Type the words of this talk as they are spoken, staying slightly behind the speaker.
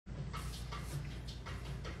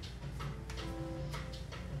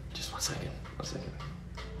One second.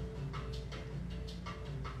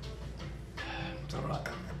 It's all right.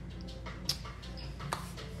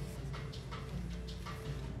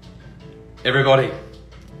 Everybody,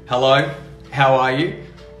 hello, how are you?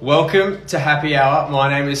 Welcome to Happy Hour. My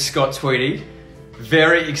name is Scott Tweedy.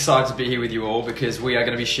 Very excited to be here with you all because we are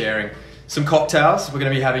going to be sharing some cocktails. We're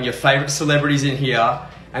going to be having your favorite celebrities in here.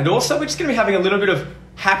 And also we're just going to be having a little bit of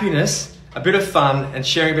happiness, a bit of fun, and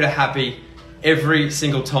sharing a bit of happy every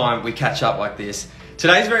single time we catch up like this.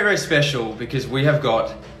 Today's very, very special because we have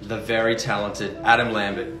got the very talented Adam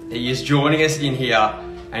Lambert. He is joining us in here.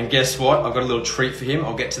 And guess what? I've got a little treat for him.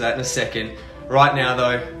 I'll get to that in a second. Right now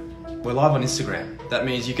though, we're live on Instagram. That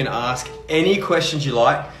means you can ask any questions you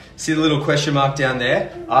like. See the little question mark down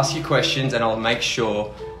there? Ask your questions and I'll make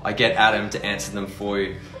sure I get Adam to answer them for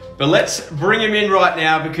you. But let's bring him in right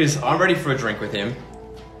now because I'm ready for a drink with him.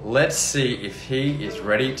 Let's see if he is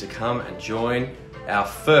ready to come and join our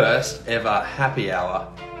first ever happy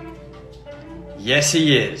hour. Yes,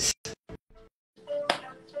 he is.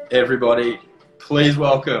 Everybody, please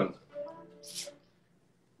welcome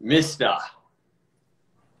Mr.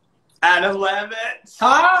 Adam Lambert.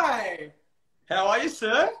 Hi! How are you,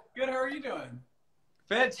 sir? Good, how are you doing?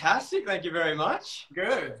 Fantastic, thank you very much.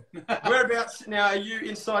 Good. Whereabouts now? Are you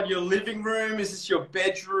inside your living room? Is this your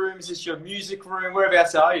bedroom? Is this your music room?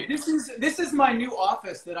 Whereabouts are you? This is my new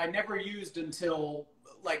office that I never used until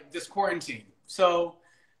like this quarantine. So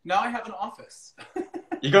now I have an office.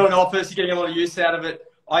 You got an office, you're getting a lot of use out of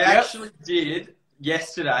it. I actually did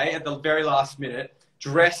yesterday at the very last minute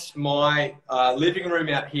dress my living room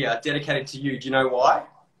out here dedicated to you. Do you know why?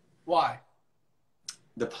 Why?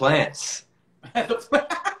 The plants.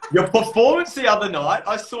 Your performance the other night,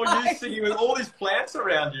 I saw you singing with all these plants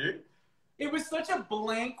around you. It was such a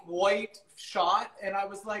blank white shot, and I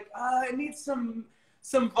was like, it needs some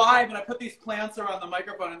vibe, and I put these plants around the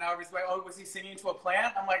microphone, and now everybody's like, oh, was he singing to a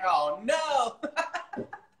plant? I'm like, oh, no.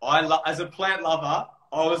 As a plant lover,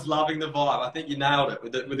 I was loving the vibe. I think you nailed it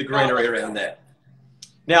with the greenery around there.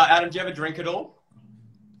 Now, Adam, do you have a drink at all?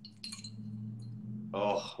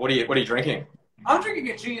 Oh, what are you drinking? I'm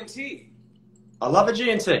drinking a G&T. I love a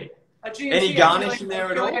G&T. A G&T. Any garnish in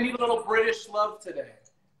there at all? I need a little British love today.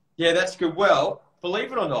 Yeah, that's good. Well,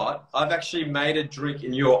 believe it or not, I've actually made a drink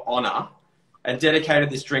in your honor and dedicated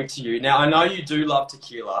this drink to you. Now, I know you do love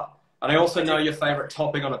tequila, and I also know your favorite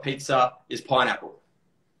topping on a pizza is pineapple.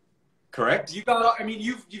 Correct? You've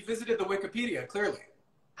visited the Wikipedia, clearly.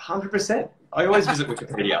 100%. I always visit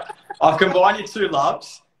Wikipedia. I've combined your two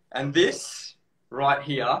loves, and right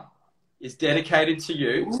here is dedicated to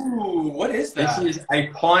you. Ooh, what is that? This is a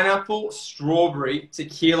pineapple strawberry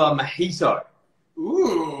tequila mojito.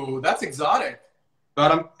 Ooh, that's exotic.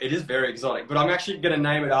 But it is very exotic, but I'm actually going to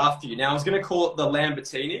name it after you. Now, I was going to call it the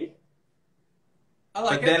Lambertini. I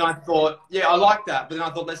like it. But then I thought, yeah, I like that. But then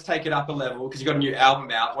I thought, let's take it up a level because you've got a new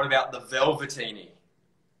album out. What about the Velvetini?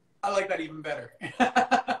 I like that even better.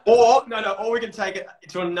 or we can take it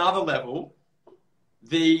to another level.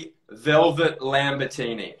 The Velvet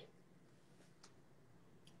Lambertini.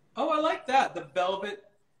 Oh, I like that. The Velvet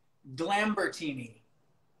Glambertini.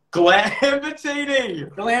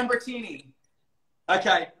 Glambertini! Glambertini.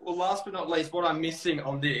 Okay, well, last but not least, what I'm missing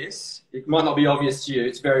on this, it might not be obvious to you,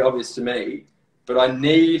 it's very obvious to me, but I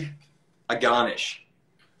need a garnish.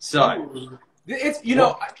 So.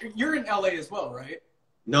 You're in LA as well, right?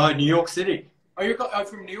 No, New York City. Oh, you're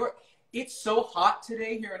from New York? It's so hot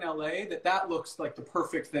today here in LA that looks like the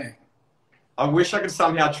perfect thing. I wish I could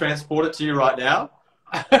somehow transport it to you right now.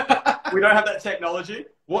 We don't have that technology.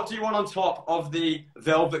 What do you want on top of the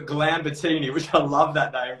Velvet Glambertini, which I love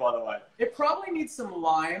that name, by the way? It probably needs some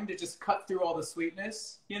lime to just cut through all the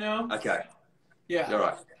sweetness, you know? Okay. Yeah. All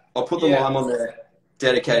right. I'll put the lime on there,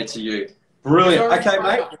 dedicated to you. Brilliant. Okay,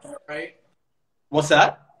 mate. Right? What's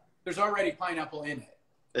that? There's already pineapple in it.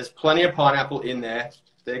 There's plenty of pineapple in there.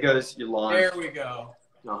 There goes your lime. There we go.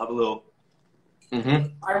 I'll have a little.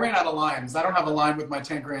 I ran out of limes. I don't have a lime with my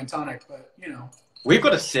 10 grand tonic, but, you know. We've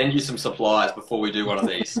got to send you some supplies before we do one of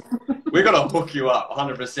these. We've got to hook you up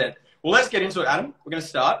 100%. Well, let's get into it, Adam. We're going to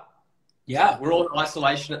start. Yeah. We're all in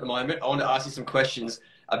isolation at the moment. I want to ask you some questions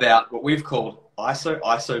about what we've called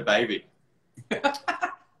ISO baby.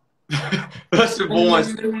 First of all,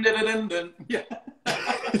 Yeah.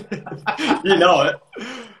 you know it.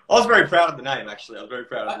 I was very proud of the name, actually. I was very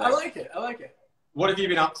proud of the name. I like it. I like it. What have you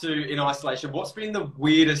been up to in isolation? What's been the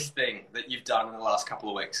weirdest thing that you've done in the last couple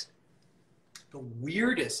of weeks? The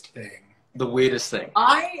weirdest thing. The weirdest thing.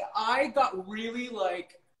 I got really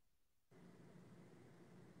like.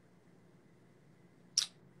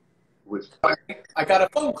 I got a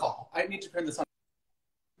phone call. I need to turn this on.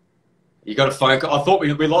 You got a phone call. I thought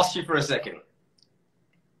we lost you for a second.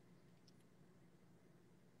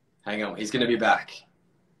 Hang on, he's going to be back.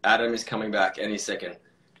 Adam is coming back any second.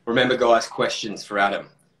 Remember, guys, questions for Adam.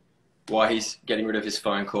 While he's getting rid of his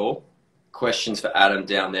phone call, questions for Adam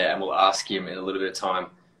down there, and we'll ask him in a little bit of time.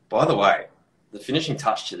 By the way, the finishing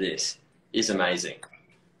touch to this is amazing.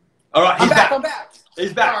 All right, he's back. I'm back.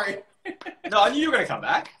 He's back. Sorry. No, I knew you were going to come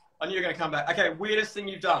back. I knew you were going to come back. Okay, weirdest thing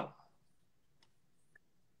you've done?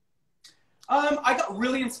 I got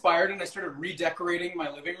really inspired and I started redecorating my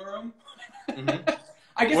living room. Mm-hmm.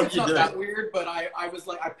 I guess What it's did you not do? that weird, but I was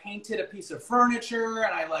like, I painted a piece of furniture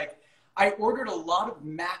and I ordered a lot of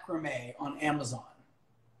macrame on Amazon.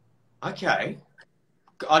 Okay.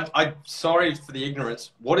 I'm sorry for the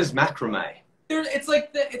ignorance. What is macrame? It's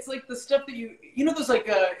like the stuff that you know those like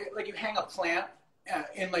you hang a plant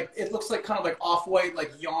in like it looks like kind of like off-white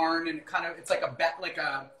like yarn and it's like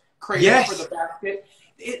a cradle Yes. for the basket.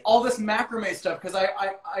 All this macrame stuff because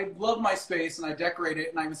I love my space and I decorate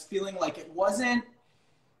it and I was feeling like it wasn't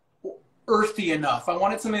earthy enough. I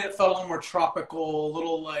wanted something that felt a little more tropical, a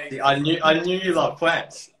little like. I knew you love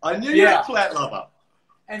plants. I knew you were a plant lover.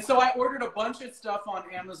 And so I ordered a bunch of stuff on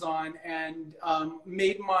Amazon and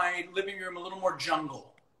made my living room a little more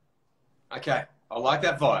jungle. Okay, I like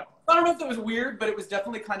that vibe. I don't know if it was weird, but it was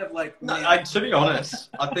definitely kind of like. No, to be honest,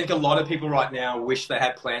 I think a lot of people right now wish they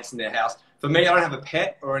had plants in their house. For me, I don't have a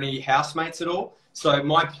pet or any housemates at all. So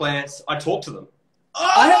my plants, I talk to them.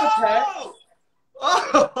 Oh! I have a pet.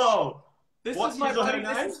 Oh! This What's is my his buddy.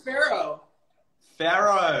 name? This is Pharaoh.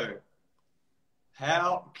 Pharaoh.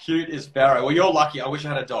 How cute is Pharaoh? Well, you're lucky. I wish I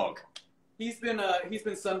had a dog. He's been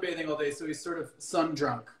sunbathing all day, so he's sort of sun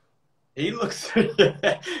drunk. He looks he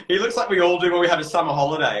looks like we all do when we have a summer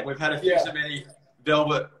holiday. We've had a few too many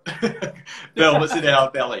velvets in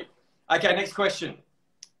our belly. Okay, next question.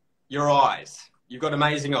 Your eyes. You've got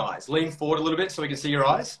amazing eyes. Lean forward a little bit so we can see your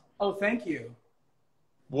eyes. Oh, thank you.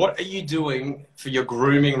 What are you doing for your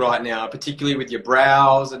grooming right now, particularly with your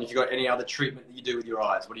brows, and if you've got any other treatment that you do with your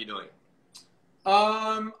eyes? What are you doing?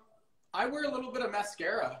 I wear a little bit of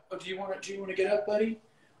mascara. Oh, do you want to get up, buddy?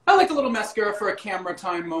 I like a little mascara for a camera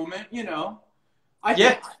time moment, you know. I've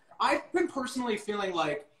been personally feeling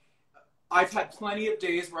like I've had plenty of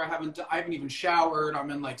days where I haven't even showered. I'm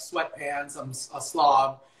in like sweatpants. I'm a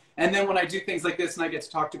slob. And then when I do things like this and I get to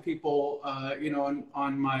talk to people, you know,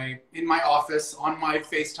 in my office, on my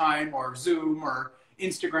FaceTime or Zoom or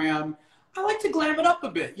Instagram, I like to glam it up a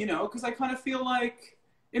bit, you know, because I kind of feel like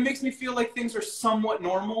it makes me feel like things are somewhat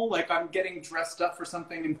normal, like I'm getting dressed up for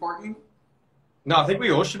something important. No, I think we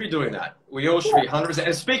all should be doing that. We all should be 100%.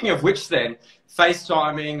 And speaking of which then,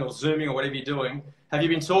 FaceTiming or Zooming or whatever you're doing, have you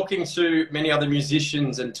been talking to many other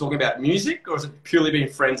musicians and talking about music, or has it purely been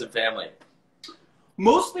friends and family?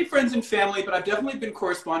 Mostly friends and family, but I've definitely been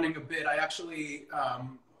corresponding a bit. I actually,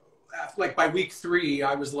 like by week 3,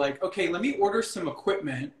 I was like, okay, let me order some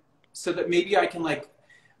equipment so that maybe I can like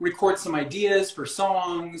record some ideas for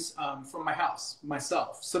songs from my house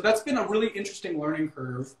myself. So that's been a really interesting learning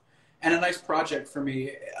curve and a nice project for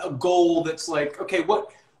me. A goal that's like, okay, what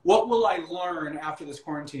will I learn after this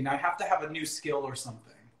quarantine? I have to have a new skill or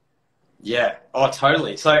something. Yeah. Oh,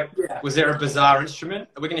 totally. So was there a bizarre instrument?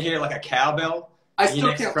 Are we going to hear like a cowbell? I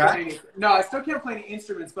still can't play any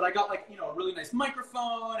instruments, but I got like, you know, a really nice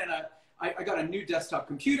microphone and I got a new desktop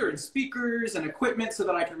computer and speakers and equipment so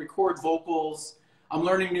that I can record vocals. I'm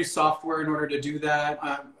learning new software in order to do that.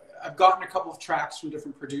 I've gotten a couple of tracks from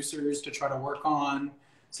different producers to try to work on.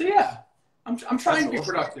 So yeah, I'm trying to be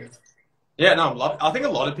productive. Yeah, no, I think a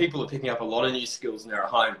lot of people are picking up a lot of new skills now at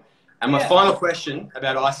home. And my final question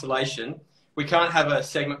about isolation, we can't have a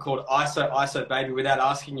segment called ISO Baby without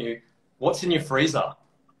asking you, what's in your freezer?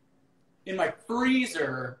 In my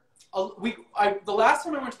freezer, the last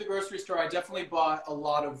time I went to the grocery store, I definitely bought a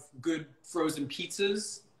lot of good frozen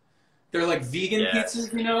pizzas. They're like vegan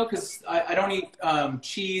pizzas, you know, because I don't eat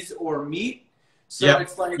cheese or meat. So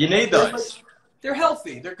it's like you need those. Like, they're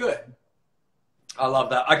healthy. They're good. I love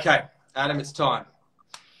that. Okay, Adam, it's time.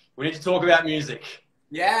 We need to talk about music.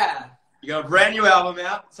 Yeah. You got a brand new album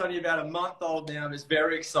out. It's only about a month old now. It's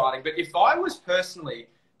very exciting. But if I was personally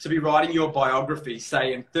to be writing your biography,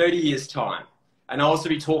 say in 30 years' time, and I was to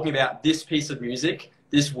be talking about this piece of music,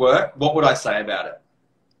 this work, what would I say about it?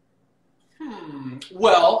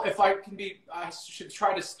 Well, if I can be, I should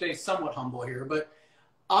try to stay somewhat humble here, but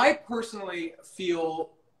I personally feel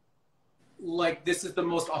like this is the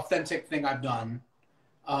most authentic thing I've done.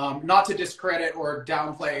 Not to discredit or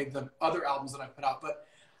downplay the other albums that I've put out, but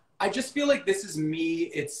I just feel like this is me.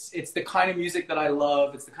 It's the kind of music that I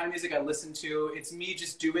love. It's the kind of music I listen to. It's me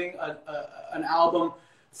just doing an album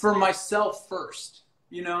for myself first.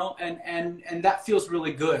 you know, and that feels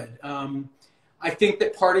really good. I think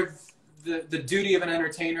that part of the duty of an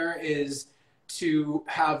entertainer is to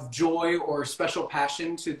have joy or special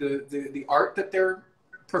passion to the art that they're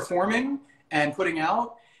performing and putting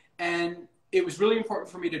out. And it was really important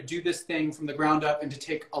for me to do this thing from the ground up and to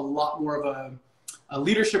take a lot more of a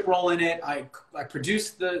leadership role in it. I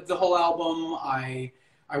produced the whole album.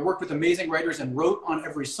 I worked with amazing writers and wrote on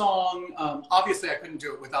every song. Obviously, I couldn't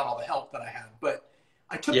do it without all the help that I had, but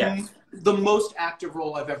I took the most active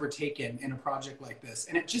role I've ever taken in a project like this,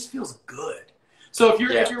 and it just feels good. So if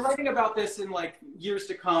you're writing about this in like years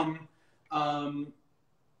to come,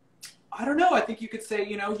 I don't know. I think you could say,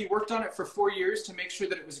 you know, he worked on it for 4 years to make sure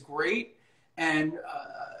that it was great, and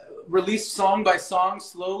released song by song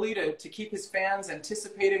slowly to keep his fans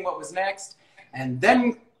anticipating what was next, and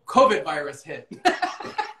then COVID virus hit.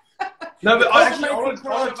 No, but I want to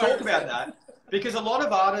talk about that, because a lot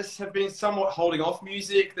of artists have been somewhat holding off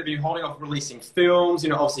music. They've been holding off releasing films. You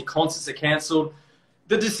know, obviously concerts are cancelled.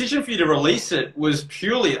 The decision for you to release it was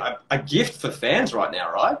purely a gift for fans right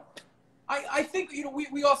now, right? I think, you know,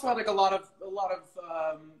 we also had like a lot of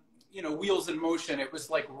you know, wheels in motion. It was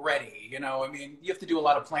like ready, you know. I mean, you have to do a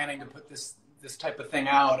lot of planning to put this type of thing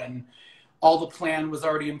out, and all the plan was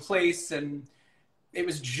already in place, and it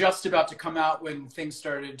was just about to come out when things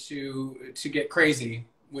started to get crazy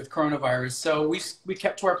with coronavirus. So we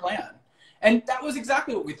kept to our plan, and that was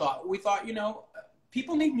exactly what we thought. We thought, you know,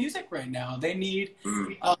 people need music right now. They need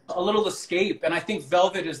a little escape, and I think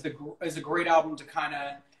Velvet is a great album to kind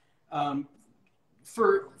of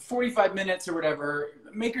for 45 minutes or whatever,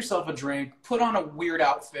 make yourself a drink, put on a weird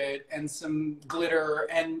outfit and some glitter,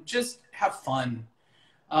 and just have fun.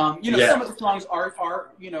 You know, some of the songs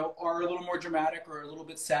are you know, are a little more dramatic or a little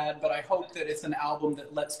bit sad, but I hope that it's an album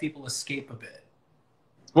that lets people escape a bit.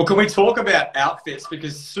 Well, can we talk about outfits?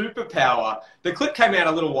 Because Superpower, the clip came out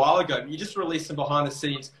a little while ago. You just released some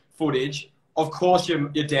behind-the-scenes footage. Of course, your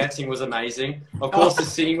dancing was amazing. Of course, the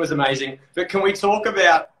singing was amazing. But can we talk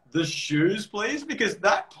about the shoes, please? Because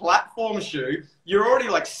that platform shoe, you're already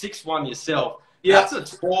like 6'1" yourself. Yeah.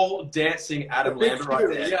 That's a tall, dancing Adam Lambert right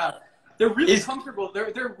there. Yeah. They're really comfortable.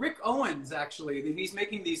 They're Rick Owens, actually. He's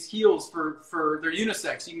making these heels for their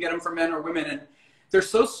unisex. You can get them for men or women, and they're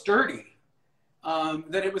so sturdy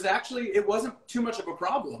that it wasn't too much of a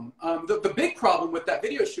problem. The big problem with that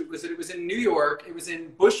video shoot was that it was in New York. It was in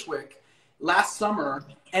Bushwick last summer,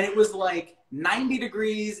 and it was like 90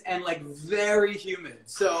 degrees and like very humid.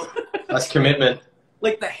 So that's commitment.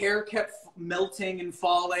 Like the hair kept melting and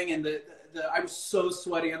falling, and I was so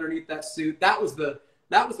sweaty underneath that suit. That was the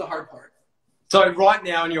hard part. So right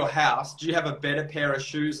now in your house, do you have a better pair of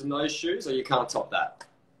shoes than those shoes, or you can't top that?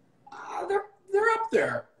 They're up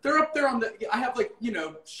there. They're up there on I have, like, you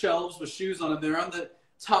know, shelves with shoes on them. They're on the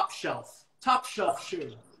top shelf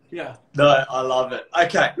shoe. Yeah. No, I love it.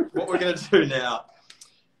 Okay, what we're going to do now,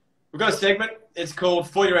 we've got a segment. It's called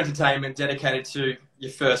For Your Entertainment, dedicated to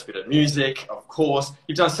your first bit of music, of course.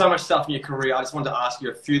 You've done so much stuff in your career. I just wanted to ask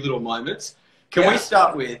you a few little moments. Can we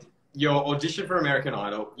start with your audition for American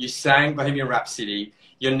Idol? You sang Bohemian Rhapsody.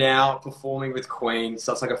 You're now performing with Queen.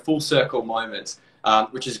 So it's like a full circle moment,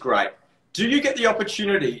 which is great. Do you get the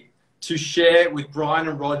opportunity to share with Brian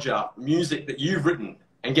and Roger music that you've written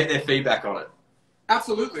and get their feedback on it?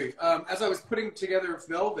 Absolutely. As I was putting together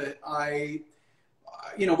Velvet,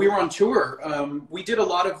 you know, we were on tour. We did a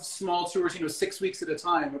lot of small tours, you know, 6 weeks at a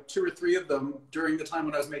time, 2 or 3 of them during the time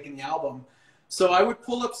when I was making the album. So I would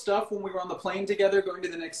pull up stuff when we were on the plane together, going to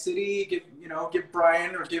the next city, give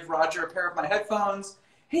Brian or give Roger a pair of my headphones.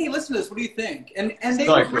 Hey, listen to this. What do you think? And they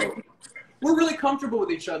we're really comfortable with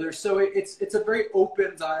each other. So it's a very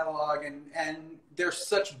open dialogue, and they're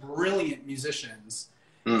such brilliant musicians.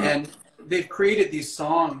 And they've created these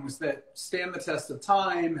songs that stand the test of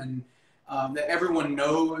time, and that everyone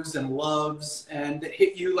knows and loves, and that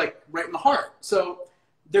hit you like right in the heart. So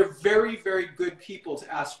they're very, very good people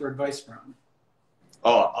to ask for advice from.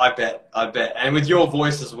 Oh, I bet. And with your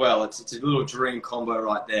voice as well, it's a little dream combo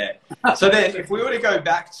right there. So then, if we were to go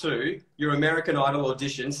back to your American Idol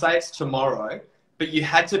audition, say it's tomorrow, but you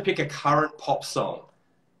had to pick a current pop song,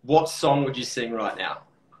 what song would you sing right now?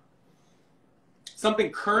 Something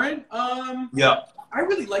current? Yeah. I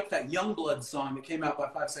really like that Youngblood song that came out by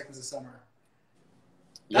 5 Seconds of Summer.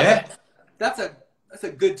 That's a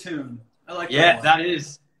good tune. I like that. Yeah, that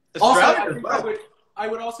is. Also, I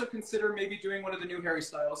would also consider maybe doing one of the new Harry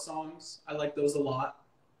Styles songs. I like those a lot.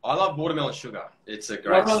 I love Watermelon Sugar. It's a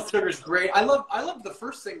great. Watermelon Sugar is great. I love the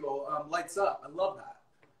first single, Lights Up. I love that.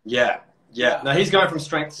 Yeah. No, he's going from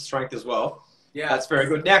strength to strength as well. Yeah, that's very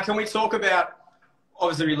good. Now, can we talk about?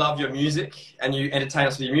 obviously we love your music and you entertain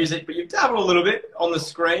us with your music, but you've dabbled a little bit on the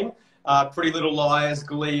screen. Pretty Little Liars,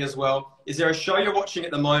 Glee as well. Is there a show you're watching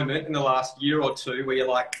at the moment in the last year or two where you're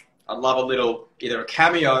like, I'd love a little, either a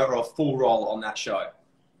cameo or a full role on that show?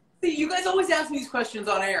 See, you guys always ask me these questions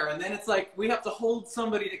on air, and then it's like we have to hold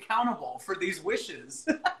somebody accountable for these wishes.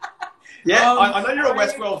 Yeah, I know you're a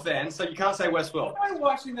Westworld fan, so you can't say Westworld. I'm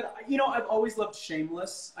watching that. You know, I've always loved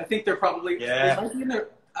Shameless. I think they're probably I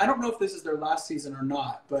don't know if this is their last season or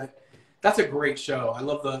not, but that's a great show. I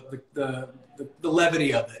love the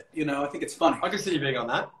levity of it. You know, I think it's funny. I can see you being on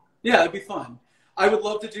that. Yeah, it'd be fun. I would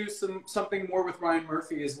love to do something more with Ryan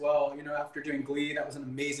Murphy as well. You know, after doing Glee, that was an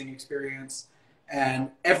amazing experience.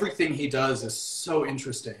 And everything he does is so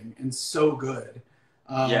interesting and so good.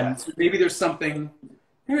 So maybe there's something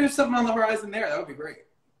on the horizon there. That would be great.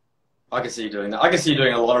 I can see you doing that. I can see you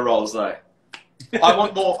doing a lot of roles though. I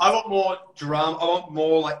want more drum. I want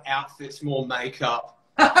more like outfits, more makeup,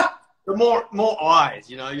 but more eyes.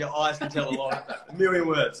 You know, your eyes can tell a lot. A million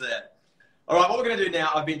words there. All right, what we're going to do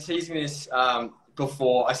now, I've been teasing this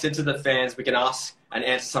before. I said to the fans we can ask and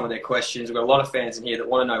answer some of their questions. We've got a lot of fans in here that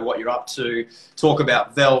want to know what you're up to, talk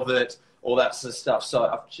about Velvet, all that sort of stuff. So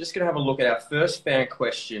I'm just going to have a look at our first fan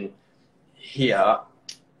question here. All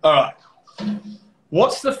right.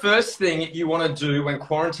 What's the first thing you want to do when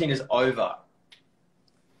quarantine is over?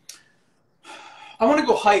 I want to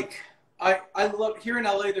go hike. I love, here in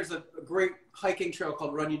LA, there's a great hiking trail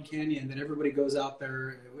called Runyon Canyon that everybody goes out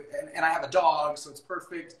there, and I have a dog, so it's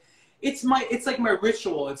perfect. It's like my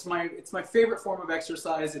ritual. It's my favorite form of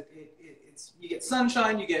exercise. It's you get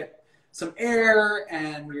sunshine, you get some air,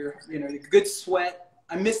 and you good sweat.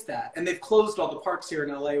 I miss that, and they've closed all the parks here in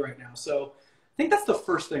LA right now. So I think that's the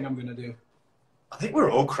first thing I'm going to do. I think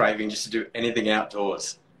we're all craving just to do anything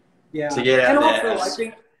outdoors. Yeah, to get out there. And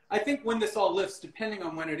also, I think when this all lifts, depending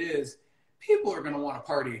on when it is, people are going to want to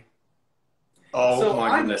party. Oh so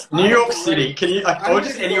my goodness! New York City, can you? Or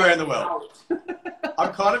just anywhere in the world.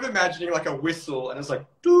 I'm kind of imagining like a whistle, and it's like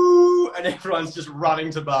doo, and everyone's just running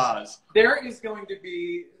to bars. There is going to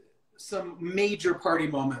be some major party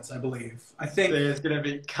moments, I believe. I think there's going to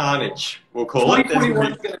be carnage. We'll call it.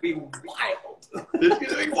 2021 is going to be wild. It's going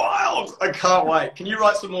to be wild. I can't wait. Can you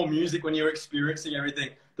write some more music when you're experiencing everything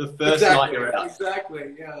the first night you're out?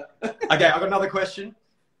 Exactly. Yeah. Okay, I've got another question.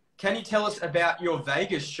 Can you tell us about your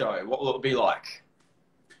Vegas show? What will it be like?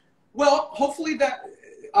 Well, hopefully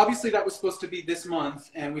obviously that was supposed to be this month,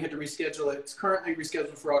 and we had to reschedule it. It's currently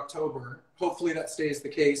rescheduled for October. Hopefully that stays the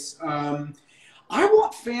case. I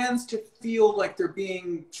want fans to feel like they're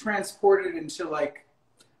being transported into like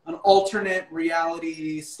an alternate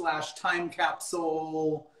reality / time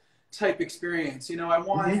capsule type experience. You know, I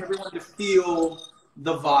want everyone to feel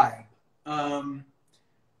the vibe.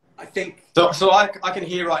 I think so. I can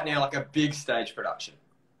hear right now like a big stage production.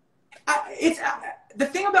 The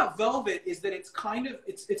thing about Velvet is that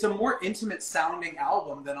it's a more intimate sounding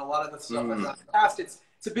album than a lot of the stuff I've done in the past.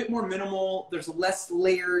 It's a bit more minimal. There's less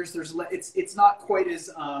layers. It's not quite as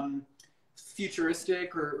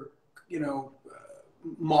futuristic or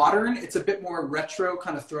modern. It's a bit more retro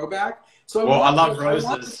kind of throwback. So I love Roses. I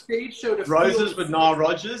want the stage show to Roses with Nile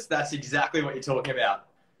Rodgers. That's exactly what you're talking about.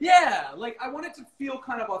 Yeah, like I want it to feel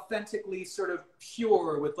kind of authentically sort of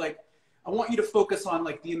pure with like, I want you to focus on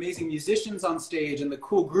like the amazing musicians on stage and the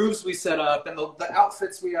cool grooves we set up and the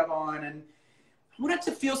outfits we have on. And I want it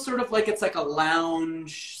to feel sort of like it's like a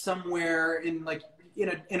lounge somewhere in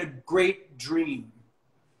a great dream.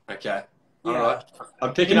 Okay. All right.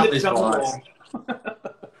 I'm picking up these vibes.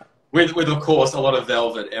 With of course a lot of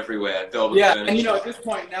Velvet everywhere. Velvet furniture. And at this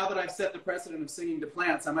point, now that I've set the precedent of singing to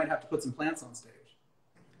plants, I might have to put some plants on stage.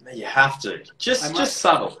 You have to. Just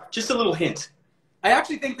subtle. Just a little hint. I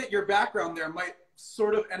actually think that your background there might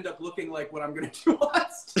sort of end up looking like what I'm going to do on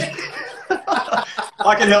stage.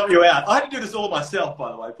 I can help you out. I had to do this all myself,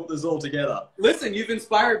 by the way, put this all together. Listen, you've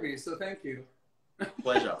inspired me, so thank you.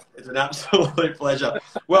 Pleasure. It's an absolute pleasure.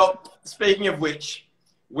 Well, speaking of which,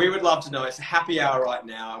 we would love to know, it's a happy hour right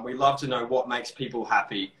now, and we love to know what makes people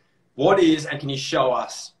happy. What is, and can you show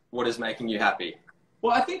us what is making you happy?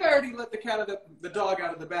 Well, I think I already let the dog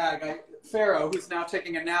out of the bag. Pharaoh, who's now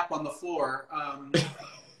taking a nap on the floor.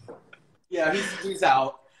 Yeah, he's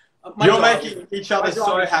out. You're making each other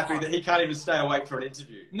so happy that he can't even stay awake for an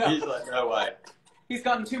interview. No. He's like, no way. He's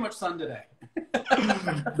gotten too much sun today.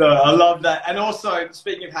 No, I love that. And also,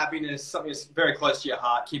 speaking of happiness, something that's very close to your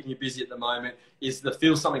heart, keeping you busy at the moment, is the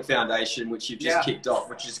Feel Something Foundation, which you've just kicked off,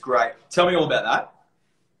 which is great. Tell me all about that.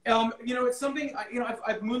 It's something,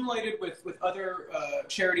 I've moonlighted with other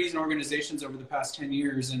charities and organizations over the past 10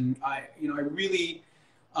 years. And I really,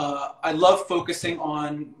 I love focusing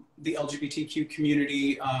on the LGBTQ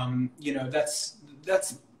community. You know, that's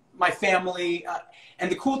my family.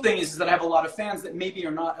 And the cool thing is that I have a lot of fans that maybe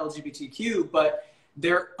are not LGBTQ, but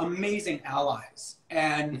they're amazing allies.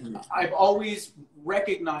 And I've always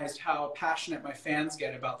recognized how passionate my fans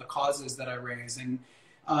get about the causes that I raise. And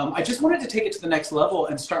I just wanted to take it to the next level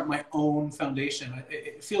and start my own foundation.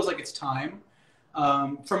 It feels like it's time.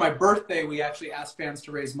 For my birthday, we actually asked fans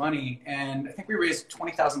to raise money, and I think we raised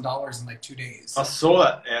 $20,000 in like 2 days. I saw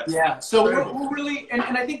that. Yeah. Yeah. So we're really, and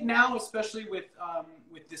I think now, especially with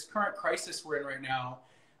this current crisis we're in right now,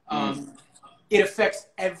 it affects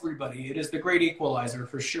everybody. It is the great equalizer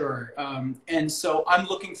for sure. And so I'm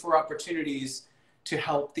looking for opportunities to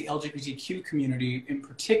help the LGBTQ community in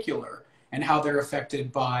particular and how they're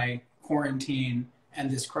affected by quarantine and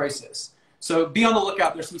this crisis. So be on the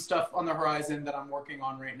lookout. There's some stuff on the horizon that I'm working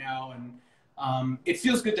on right now, and it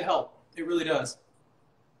feels good to help. It really does.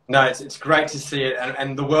 No, it's great to see it,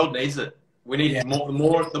 and the world needs it. We need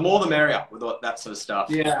more. The more the merrier with all that sort of stuff.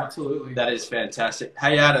 Yeah, absolutely. That is fantastic.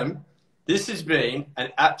 Hey, Adam, this has been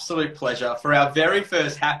an absolute pleasure for our very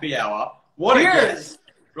first happy hour. What a guest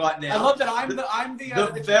right now. I love that I'm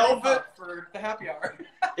the velvet for the happy hour.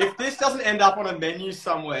 If this doesn't end up on a menu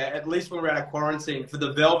somewhere, at least when we're out of quarantine, for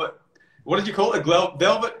the velvet. What did you call it?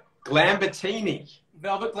 Velvet Lambertini.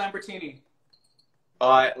 Velvet Lambertini.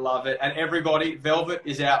 I love it. And everybody, Velvet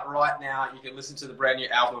is out right now. You can listen to the brand new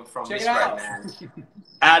album from this great man,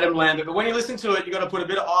 Adam Lambert. But when you listen to it, you got to put a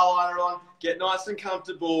bit of eyeliner on, get nice and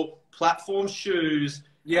comfortable, platform shoes,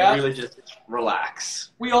 and really just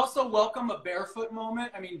relax. We also welcome a barefoot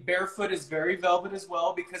moment. I mean, barefoot is very Velvet as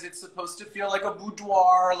well because it's supposed to feel like a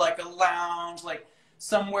boudoir, like a lounge, like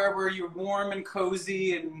somewhere where you're warm and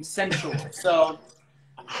cozy and sensual. So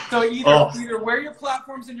either wear your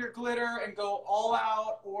platforms and your glitter and go all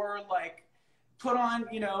out, or like put on,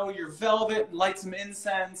 you know, your velvet and light some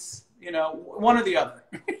incense, you know, one or the other.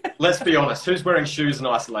 Let's be honest. Who's wearing shoes in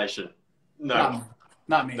isolation? No.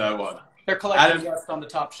 Not me. No one. They're collecting dust on the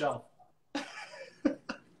top shelf.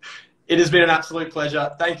 It has been an absolute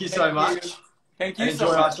pleasure. Thank you so much. Thank you so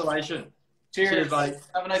much. Enjoy isolation. Cheers. Cheers, buddy.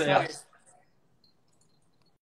 Have a nice night.